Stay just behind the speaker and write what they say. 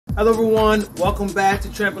Hello everyone, welcome back to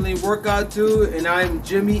Trampoline Workout 2, and I'm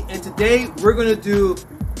Jimmy, and today we're going to do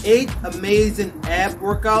 8 amazing ab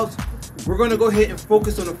workouts. We're going to go ahead and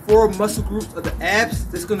focus on the 4 muscle groups of the abs.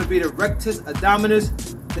 This is going to be the rectus abdominis,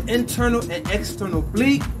 the internal and external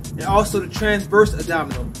oblique, and also the transverse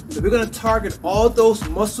abdominal. So we're going to target all those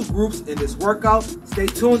muscle groups in this workout. Stay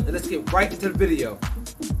tuned and let's get right into the video.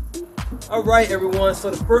 Alright everyone, so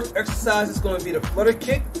the first exercise is going to be the flutter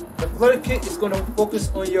kick. The flutter kick is going to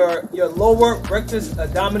focus on your lower rectus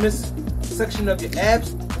abdominis section of your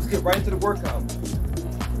abs. Let's get right into the workout.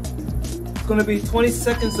 It's going to be 20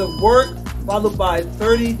 seconds of work followed by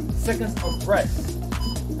 30 seconds of rest.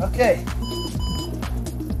 Okay.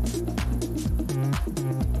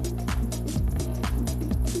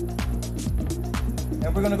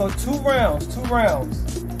 And we're going to go 2 rounds.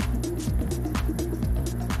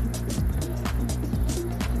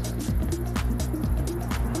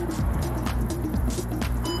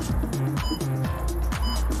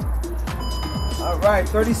 Alright,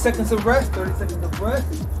 30 seconds of rest, The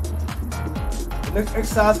next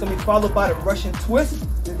exercise is going to be followed by the Russian twist.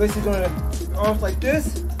 It's basically going to your arms like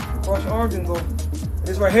this, cross your arms and go.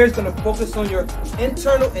 This right here is going to focus on your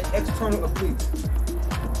internal and external obliques.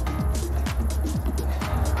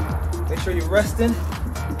 Make sure you're resting.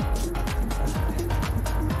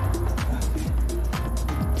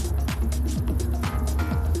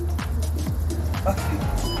 Okay.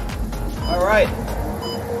 Alright.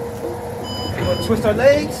 We're going to twist our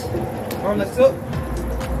legs, arm lifts up.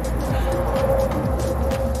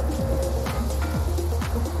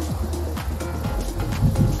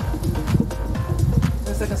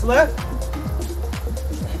 Seconds left.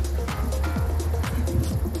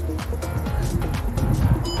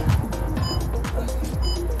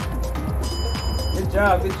 Good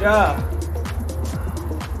job.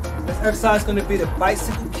 This exercise is going to be the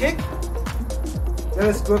bicycle kick. That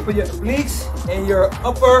is good for your obliques and your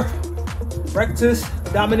upper rectus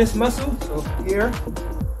abdominis muscle. So here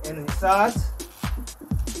and in the sides.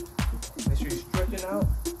 Make sure you're stretching out.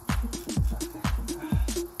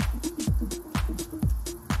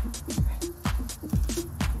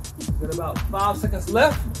 Got about 5 seconds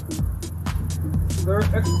left.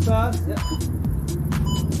 Third exercise. Yep.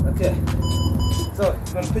 Okay. So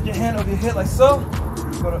you're gonna put your hand over your head like so.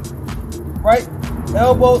 You're gonna right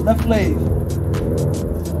elbow, left leg.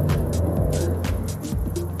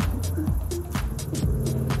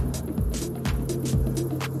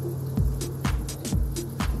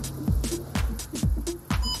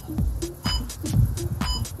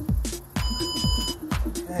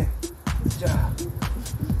 Okay. Good job.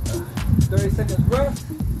 30 seconds rest.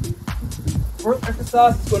 First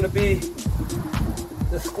exercise is going to be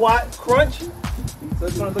the squat crunch. So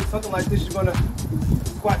it's going to look something like this. You're going to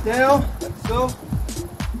squat down, like so.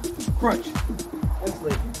 Crunch. Next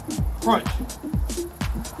leg. Crunch.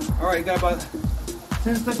 All right, you got about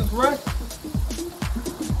 10 seconds rest.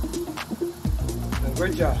 And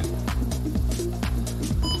great job.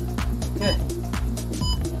 Okay.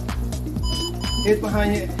 Hands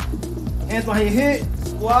behind your head.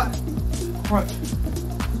 Squat. Crunch.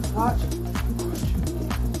 Squat. Crunch.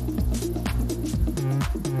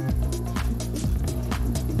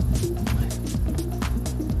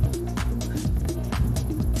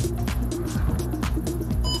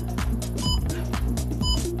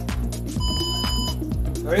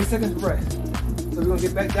 30 seconds rest. So we're gonna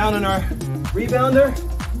get back down on our rebounder.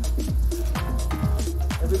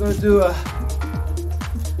 And we're gonna do a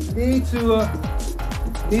knee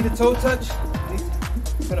to toe touch.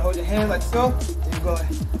 You're gonna hold your hand like so. And you go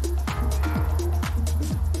ahead.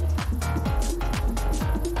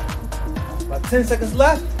 About 10 seconds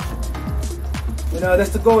left. And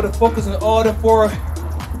that's the goal, to focus on all the 4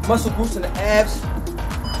 muscle groups in the abs,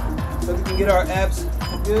 so we can get our abs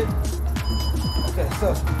good. Okay,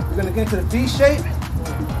 so we're gonna get into the V shape.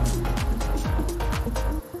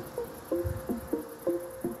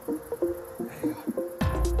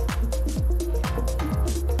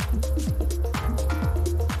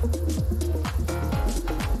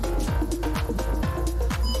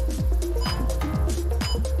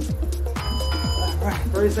 All right,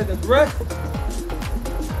 30 seconds rest.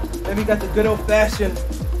 Then we got the good old-fashioned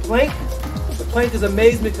plank. The plank is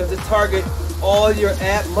amazing because it targets all your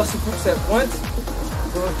ab muscle groups at once.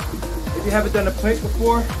 So if you haven't done a plank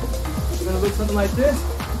before, you're gonna look something like this.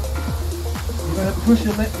 You're gonna push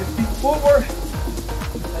your feet forward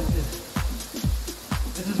like this.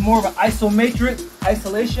 This is more of an isometric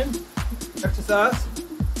isolation exercise.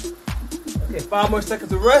 Okay, 5 more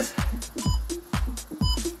seconds of rest.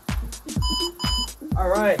 All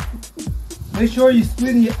right. Make sure you're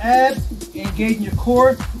squeezing your abs, engaging your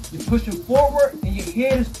core. You're pushing forward and your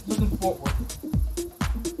head is looking forward.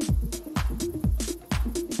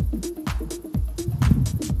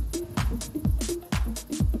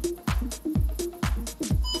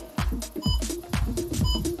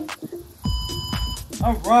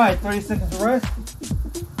 All right, 30 seconds of rest.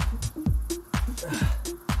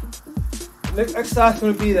 The next exercise is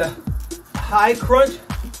going to be the high crunch.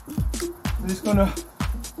 I'm just going to,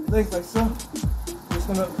 legs like so. I'm just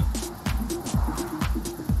going to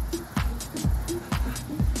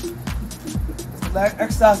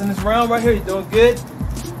exercise in this round right here. You're doing good.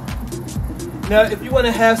 Now, if you want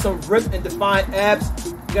to have some ripped and defined abs,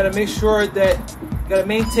 you got to make sure that you got to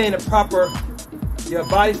maintain a proper your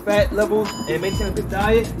body fat levels and maintain a good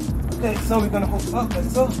diet. Okay, so we're gonna hold up like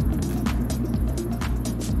so.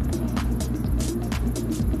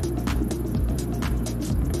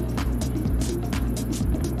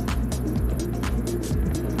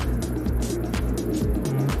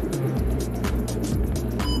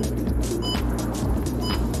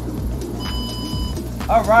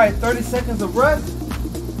 All right, 30 seconds of rest.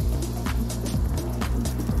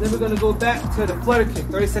 Then we're gonna go back to the flutter kick,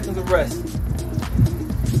 30 seconds of rest.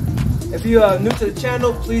 If you are new to the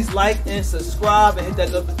channel, please like and subscribe and hit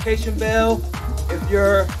that notification bell. If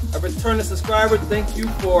you're a returning subscriber, thank you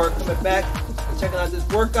for coming back and checking out this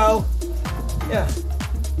workout. Yeah.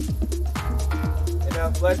 And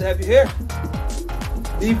I'm glad to have you here.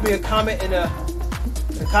 Leave me a comment in the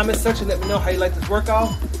comment section. Let me know how you like this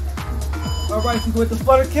workout. All right, so go with the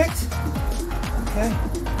flutter kicks. Okay.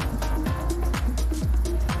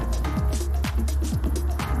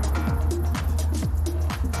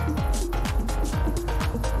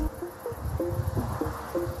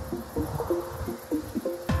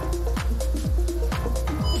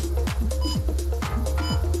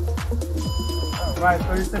 All right,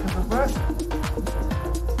 30 seconds of rest.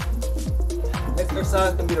 Next exercise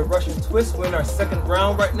is going to be the Russian twist. We're in our second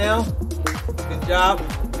round right now. Good job.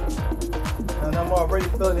 And I'm already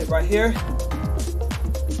feeling it right here.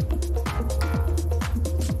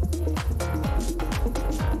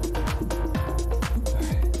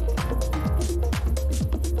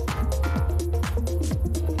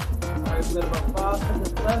 All right, we've got about 5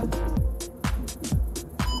 seconds left.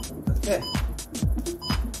 Okay.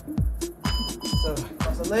 So,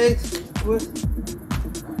 cross the legs, twist.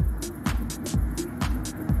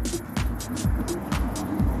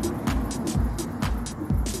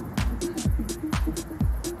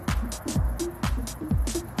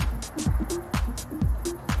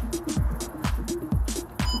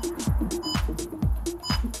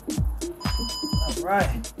 All right,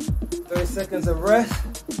 30 seconds of rest.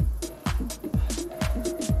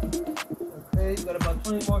 Okay, got about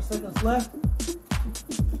 20 more seconds left.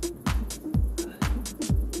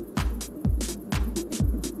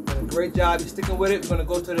 Great job, you're sticking with it. We're gonna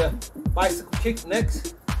go to the bicycle kick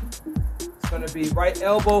next. It's gonna be right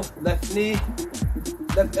elbow, left knee,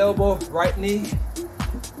 left elbow, right knee.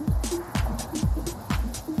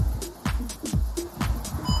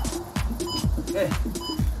 Okay,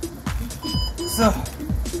 so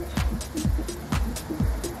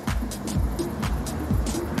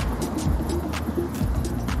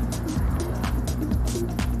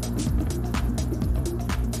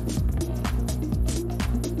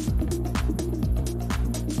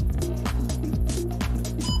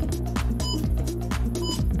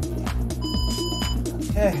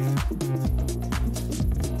okay,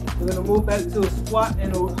 we're gonna move back to a squat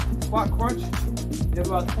and a squat crunch. We have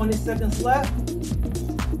about 20 seconds left.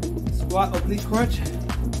 Squat oblique crunch.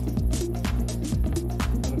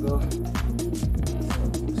 I'm gonna go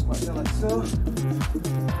squat down like so.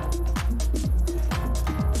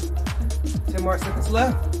 10 more seconds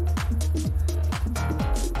left.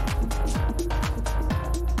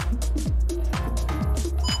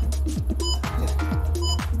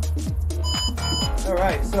 All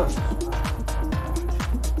right, so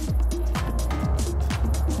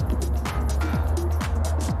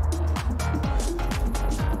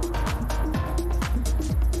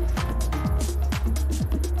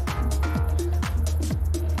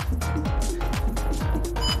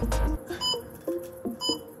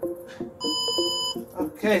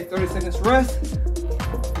okay, 30 seconds rest.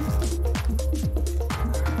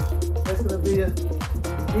 That's gonna be a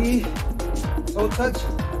knee toe touch.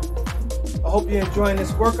 I hope you're enjoying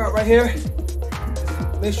this workout right here.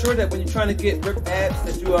 Make sure that when you're trying to get ripped abs,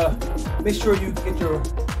 that you make sure you get your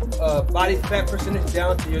body fat percentage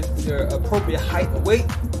down to your appropriate height and weight.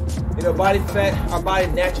 You know, body fat, our body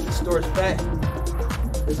naturally stores fat.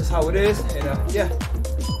 This is how it is, and yeah.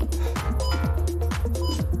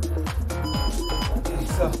 Okay,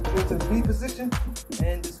 so go to the V position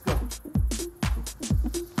and just go.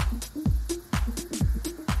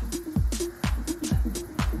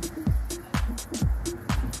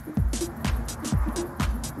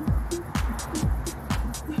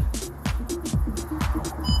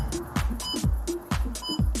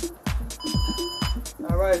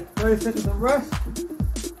 30 seconds of rest.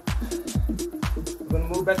 We're gonna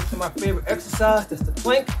move back to my favorite exercise, that's the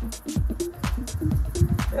plank.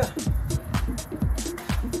 Yeah.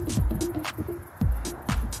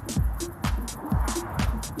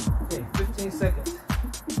 Okay, 15 seconds.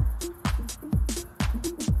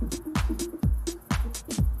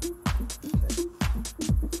 Okay.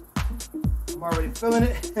 I'm already feeling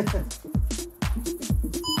it.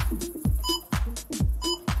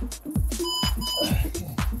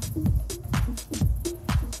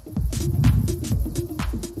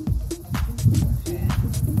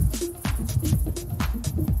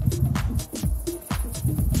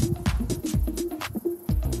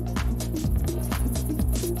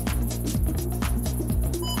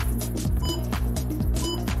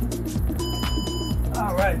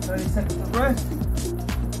 All right, 30 seconds of rest.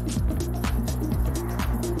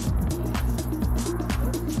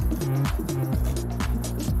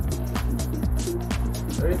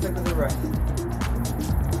 Seconds of rest.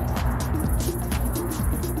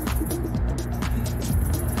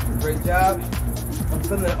 Great job. I'm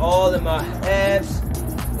feeling it all in my abs,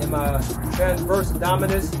 in my transverse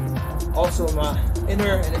abdominis, also in my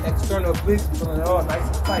inner and external obliques. I'm feeling it all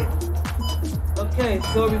nice and tight. Okay,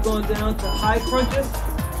 so we're going down to high crunches.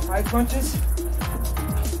 High crunches.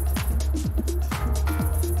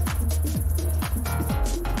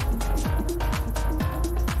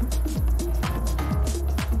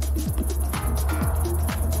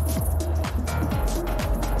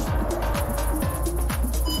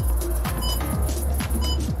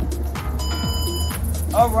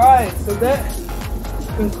 All right, so that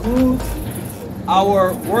concludes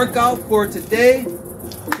our workout for today.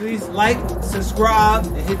 Please like, subscribe,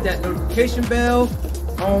 and hit that notification bell.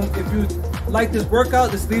 If you like this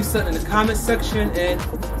workout, just leave something in the comment section and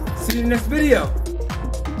see you in the next video.